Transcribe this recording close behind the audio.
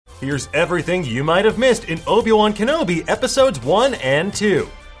Here's everything you might have missed in Obi-Wan Kenobi Episodes 1 and 2.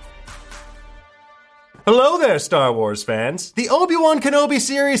 Hello there, Star Wars fans! The Obi-Wan Kenobi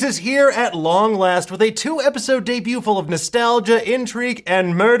series is here at long last with a 2-episode debut full of nostalgia, intrigue,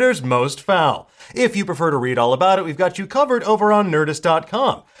 and murders most foul. If you prefer to read all about it, we've got you covered over on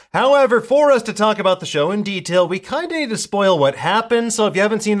Nerdist.com. However, for us to talk about the show in detail, we kinda need to spoil what happened, so if you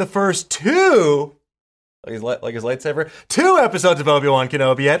haven't seen the first two his lightsaber, 2 episodes of Obi-Wan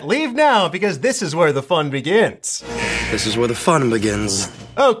Kenobi yet, leave now, because this is where the fun begins. This is where the fun begins.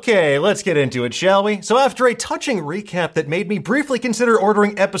 Okay, let's get into it, shall we? So after a touching recap that made me briefly consider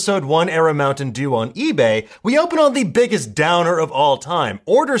ordering Episode 1 Era Mountain Dew on eBay, we open on the biggest downer of all time,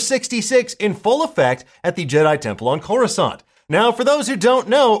 Order 66 in full effect at the Jedi Temple on Coruscant. Now, for those who don't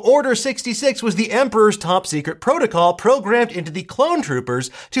know, Order 66 was the Emperor's top-secret protocol programmed into the clone troopers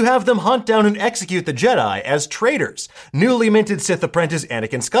to have them hunt down and execute the Jedi as traitors. Newly minted Sith apprentice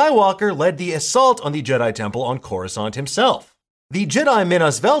Anakin Skywalker led the assault on the Jedi Temple on Coruscant himself. The Jedi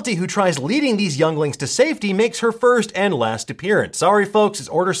Minas Velti, who tries leading these younglings to safety, makes her first and last appearance. Sorry, folks, it's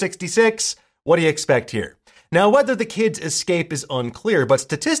Order 66. What do you expect here? Now, whether the kids escape is unclear, but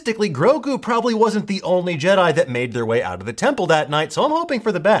statistically, Grogu probably wasn't the only Jedi that made their way out of the temple that night, so I'm hoping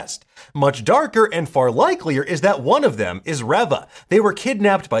for the best. Much darker and far likelier is that one of them is Reva. They were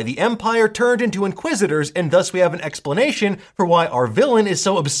kidnapped by the Empire, turned into Inquisitors, and thus we have an explanation for why our villain is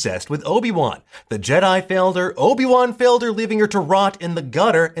so obsessed with Obi-Wan. The Jedi failed her, Obi-Wan failed her, leaving her to rot in the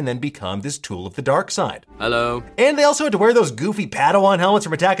gutter and then become this tool of the dark side. Hello. And they also had to wear those goofy Padawan helmets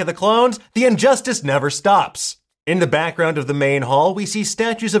from Attack of the Clones. The injustice never stops. In the background of the main hall, we see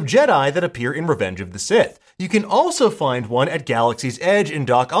statues of Jedi that appear in Revenge of the Sith. You can also find one at Galaxy's Edge in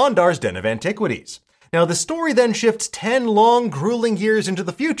Doc Ondar's Den of Antiquities. Now, the story then shifts 10 long, grueling years into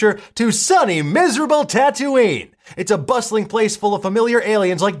the future to sunny, miserable Tatooine. It's a bustling place full of familiar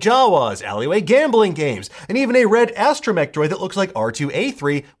aliens like Jawas, alleyway gambling games, and even a red astromech droid that looks like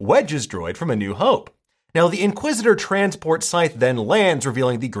R2-A3, Wedge's droid from A New Hope. Now, the Inquisitor transport scythe then lands,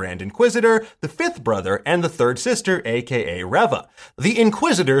 revealing the Grand Inquisitor, the 5th brother, and the 3rd sister, aka Reva. The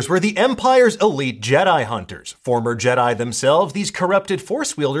Inquisitors were the Empire's elite Jedi hunters. Former Jedi themselves, these corrupted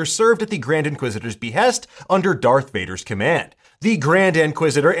Force wielders served at the Grand Inquisitor's behest under Darth Vader's command. The Grand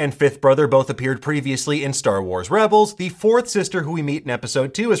Inquisitor and 5th brother both appeared previously in Star Wars Rebels. The 4th sister, who we meet in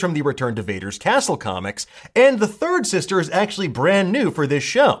Episode 2, is from the Return to Vader's Castle comics, and the 3rd sister is actually brand new for this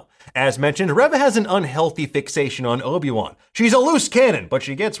show. As mentioned, Reva has an unhealthy fixation on Obi-Wan. She's a loose cannon, but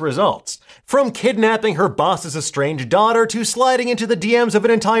she gets results. From kidnapping her boss's estranged daughter to sliding into the DMs of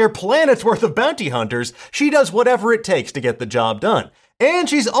an entire planet's worth of bounty hunters, she does whatever it takes to get the job done. And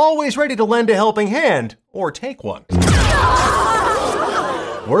she's always ready to lend a helping hand, or take one.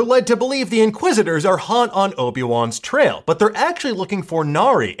 We're led to believe the Inquisitors are hot on Obi-Wan's trail, but they're actually looking for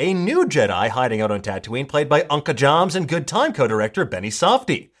Nari, a new Jedi hiding out on Tatooine, played by Uncle Joms and Good Time co-director Benny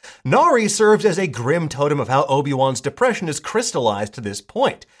Safdie. Nari serves as a grim totem of how Obi-Wan's depression is crystallized to this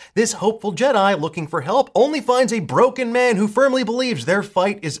point. This hopeful Jedi looking for help only finds a broken man who firmly believes their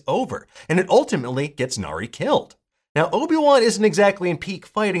fight is over, and it ultimately gets Nari killed. Now, Obi-Wan isn't exactly in peak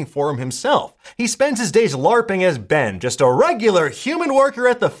fighting form himself. He spends his days LARPing as Ben, just a regular human worker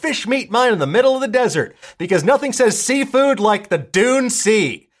at the fish meat mine in the middle of the desert, because nothing says seafood like the Dune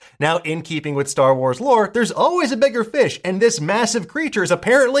Sea. Now, in keeping with Star Wars lore, there's always a bigger fish, and this massive creature is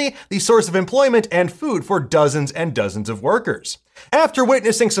apparently the source of employment and food for dozens and dozens of workers. After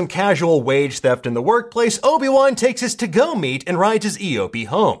witnessing some casual wage theft in the workplace, Obi-Wan takes his to-go meat and rides his Eopie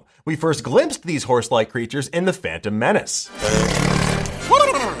home. We first glimpsed these horse-like creatures in The Phantom Menace.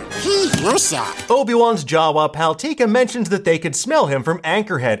 Obi-Wan's Jawa pal Tika mentions that they could smell him from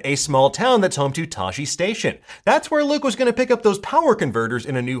Anchorhead, a small town that's home to Tashi Station. That's where Luke was going to pick up those power converters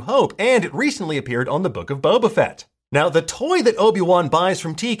in A New Hope, and it recently appeared on the Book of Boba Fett. Now, the toy that Obi-Wan buys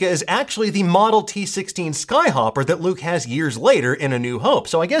from Tika is actually the Model T-16 Skyhopper that Luke has years later in A New Hope,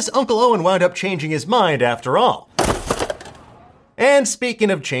 so I guess Uncle Owen wound up changing his mind after all. And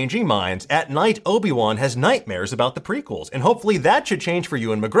speaking of changing minds, at night Obi-Wan has nightmares about the prequels, and hopefully that should change for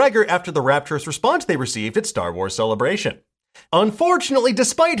Ewan McGregor after the rapturous response they received at Star Wars Celebration. Unfortunately,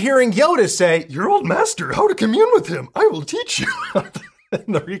 despite hearing Yoda say, "Your old master, how to commune with him, I will teach you."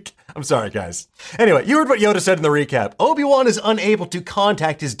 I'm sorry, guys. Anyway, you heard what Yoda said in the recap. Obi-Wan is unable to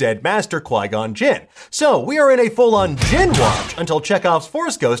contact his dead master, Qui-Gon Jinn. So we are in a full-on Jinn watch until Chekhov's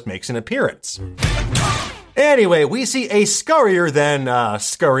Force Ghost makes an appearance. Anyway, we see a scurrier than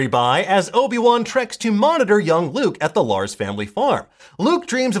scurry by as Obi-Wan treks to monitor young Luke at the Lars family farm. Luke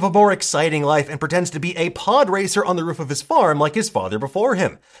dreams of a more exciting life and pretends to be a pod racer on the roof of his farm like his father before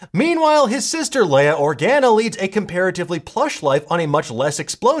him. Meanwhile, his sister Leia Organa leads a comparatively plush life on a much less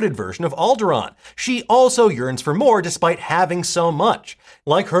exploded version of Alderaan. She also yearns for more despite having so much.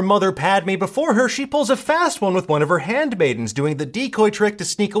 Like her mother Padme before her, she pulls a fast one with one of her handmaidens doing the decoy trick to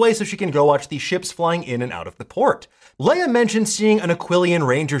sneak away so she can go watch the ships flying in and out of the port. Leia mentions seeing an Aquilian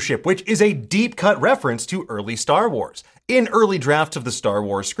Ranger ship, which is a deep-cut reference to early Star Wars. In early drafts of the Star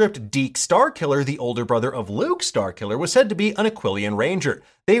Wars script, Deke Starkiller, the older brother of Luke Starkiller, was said to be an Aquilian Ranger.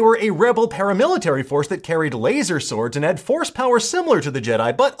 They were a rebel paramilitary force that carried laser swords and had force power similar to the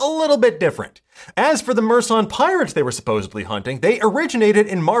Jedi, but a little bit different. As for the Murson pirates they were supposedly hunting, they originated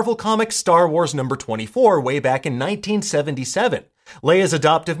in Marvel Comics Star Wars number 24 way back in 1977. Leia's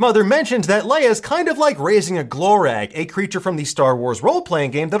adoptive mother mentions that Leia's kind of like raising a Glorag, a creature from the Star Wars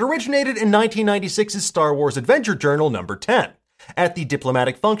role-playing game that originated in 1996's Star Wars Adventure Journal number 10. At the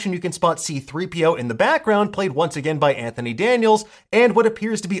diplomatic function, you can spot C-3PO in the background, played once again by Anthony Daniels, and what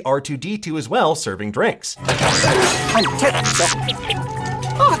appears to be R2-D2 as well, serving drinks.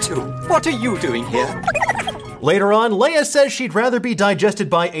 R2, what are you doing here? Later on, Leia says she'd rather be digested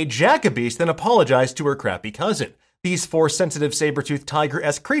by a Jackabeast than apologize to her crappy cousin. These Force-sensitive saber-toothed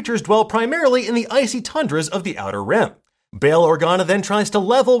tiger-esque creatures dwell primarily in the icy tundras of the Outer Rim. Bail Organa then tries to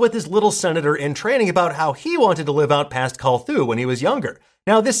level with his little senator in training about how he wanted to live out past Kalthu when he was younger.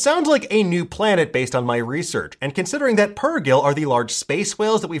 Now, this sounds like a new planet based on my research, and considering that Purrgil are the large space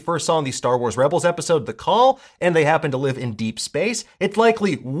whales that we first saw in the Star Wars Rebels episode The Call, and they happen to live in deep space, it's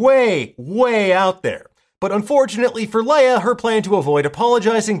likely way, way out there. But unfortunately for Leia, her plan to avoid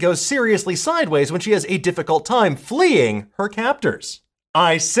apologizing goes seriously sideways when she has a difficult time fleeing her captors.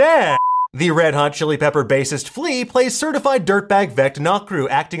 I said! The Red Hot Chili Pepper bassist Flea plays certified dirtbag Vect Nokru,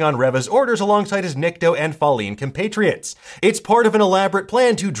 acting on Reva's orders alongside his Nikto and Faline compatriots. It's part of an elaborate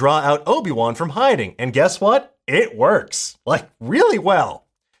plan to draw out Obi-Wan from hiding, and guess what? It works. Like, really well.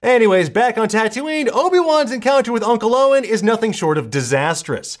 Anyways, back on Tatooine, Obi-Wan's encounter with Uncle Owen is nothing short of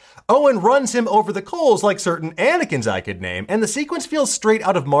disastrous. Owen runs him over the coals like certain Anakins I could name, and the sequence feels straight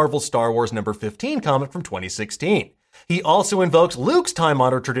out of Marvel's Star Wars number 15 comic from 2016. He also invokes Luke's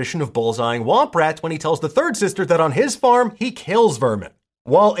time-honored tradition of bullseyeing womp rats when he tells the third sister that on his farm, he kills vermin.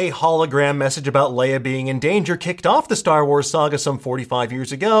 While a hologram message about Leia being in danger kicked off the Star Wars saga some 45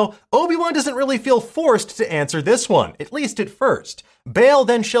 years ago, Obi-Wan doesn't really feel forced to answer this one, at least at first. Bail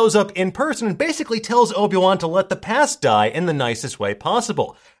then shows up in person and basically tells Obi-Wan to let the past die in the nicest way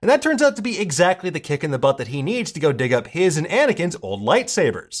possible. And that turns out to be exactly the kick in the butt that he needs to go dig up his and Anakin's old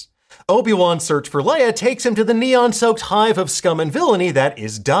lightsabers. Obi-Wan's search for Leia takes him to the neon-soaked hive of scum and villainy that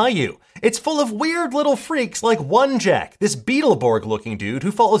is Daiyu. It's full of weird little freaks like One Jack, this Beetleborg-looking dude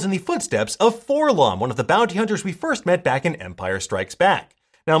who follows in the footsteps of Forlom, one of the bounty hunters we first met back in Empire Strikes Back.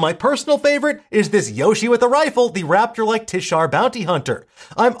 Now, my personal favorite is this Yoshi with a rifle, the raptor-like Tishar bounty hunter.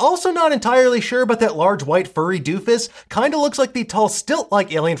 I'm also not entirely sure, but that large white furry doofus kinda looks like the tall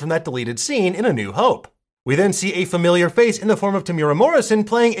stilt-like alien from that deleted scene in A New Hope. We then see a familiar face in the form of Temuera Morrison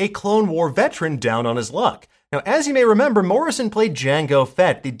playing a Clone War veteran down on his luck. Now, as you may remember, Morrison played Jango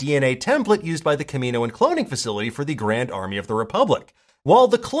Fett, the DNA template used by the Kamino and cloning facility for the Grand Army of the Republic. While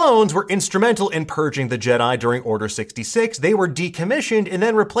the clones were instrumental in purging the Jedi during Order 66, they were decommissioned and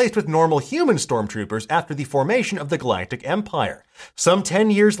then replaced with normal human stormtroopers after the formation of the Galactic Empire. Some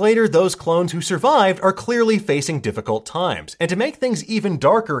 10 years later, those clones who survived are clearly facing difficult times. And to make things even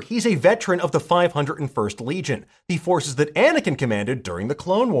darker, he's a veteran of the 501st Legion, the forces that Anakin commanded during the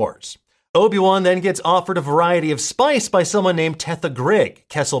Clone Wars. Obi-Wan then gets offered a variety of spice by someone named Tetha Grigg,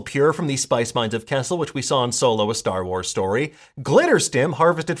 Kessel Pure from the Spice Mines of Kessel, which we saw in Solo: A Star Wars Story, Glitter Stim,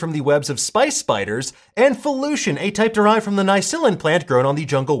 harvested from the webs of spice spiders, and Felucian, a type derived from the Nicillin plant grown on the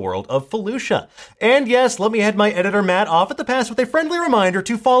jungle world of Felucia. And yes, let me head my editor Matt off at the pass with a friendly reminder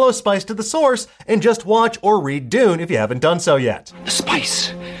to follow Spice to the source and just watch or read Dune if you haven't done so yet. The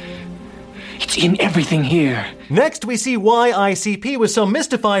spice. It's in everything here. Next, we see why ICP was so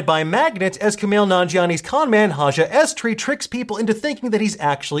mystified by magnets as Kumail Nanjiani's conman Haja Estri tricks people into thinking that he's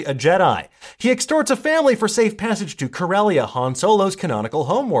actually a Jedi. He extorts a family for safe passage to Corellia, Han Solo's canonical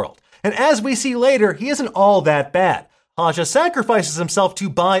homeworld. And as we see later, he isn't all that bad. Haja sacrifices himself to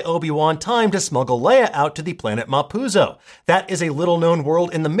buy Obi-Wan time to smuggle Leia out to the planet Mapuzo. That is a little-known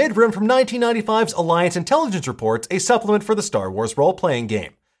world in the Midrim from 1995's Alliance Intelligence Reports, a supplement for the Star Wars role-playing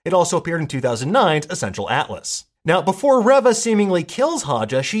game. It also appeared in 2009's Essential Atlas. Now, before Reva seemingly kills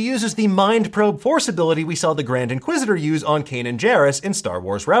Haja, she uses the Mind Probe Force ability we saw the Grand Inquisitor use on Kanan Jarrus in Star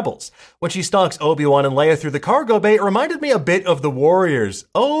Wars Rebels. When she stalks Obi-Wan and Leia through the cargo bay, it reminded me a bit of the Warriors.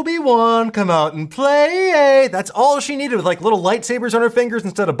 Obi-Wan, come out and play! That's all she needed, with like little lightsabers on her fingers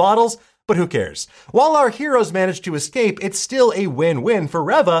instead of bottles. But who cares? While our heroes managed to escape, it's still a win-win for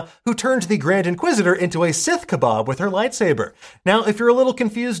Reva, who turned the Grand Inquisitor into a Sith kebab with her lightsaber. Now, if you're a little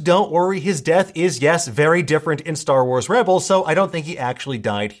confused, don't worry. His death is, yes, very different in Star Wars Rebels, so I don't think he actually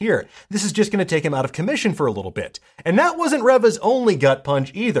died here. This is just going to take him out of commission for a little bit. And that wasn't Reva's only gut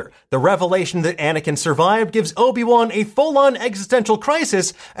punch either. The revelation that Anakin survived gives Obi-Wan a full-on existential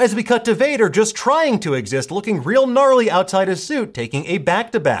crisis as we cut to Vader just trying to exist, looking real gnarly outside his suit, taking a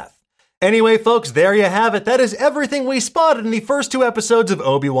back-to-bath. Anyway, folks, there you have it. That is everything we spotted in the first 2 episodes of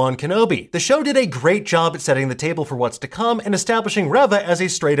Obi-Wan Kenobi. The show did a great job at setting the table for what's to come and establishing Reva as a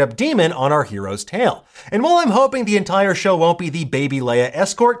straight-up demon on our hero's tail. And while I'm hoping the entire show won't be the Baby Leia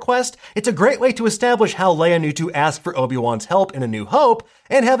escort quest, it's a great way to establish how Leia knew to ask for Obi-Wan's help in A New Hope,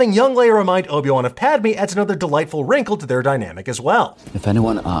 and having young Leia remind Obi-Wan of Padme adds another delightful wrinkle to their dynamic as well. If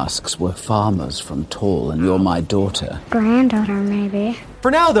anyone asks, we're farmers from Tall and you're my daughter. Granddaughter, maybe.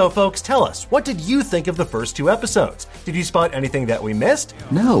 For now, though, folks, tell us, what did you think of the first 2 episodes? Did you spot anything that we missed?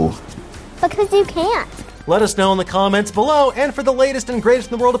 No. Because you can't. Let us know in the comments below, and for the latest and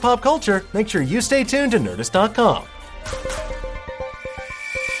greatest in the world of pop culture, make sure you stay tuned to Nerdist.com.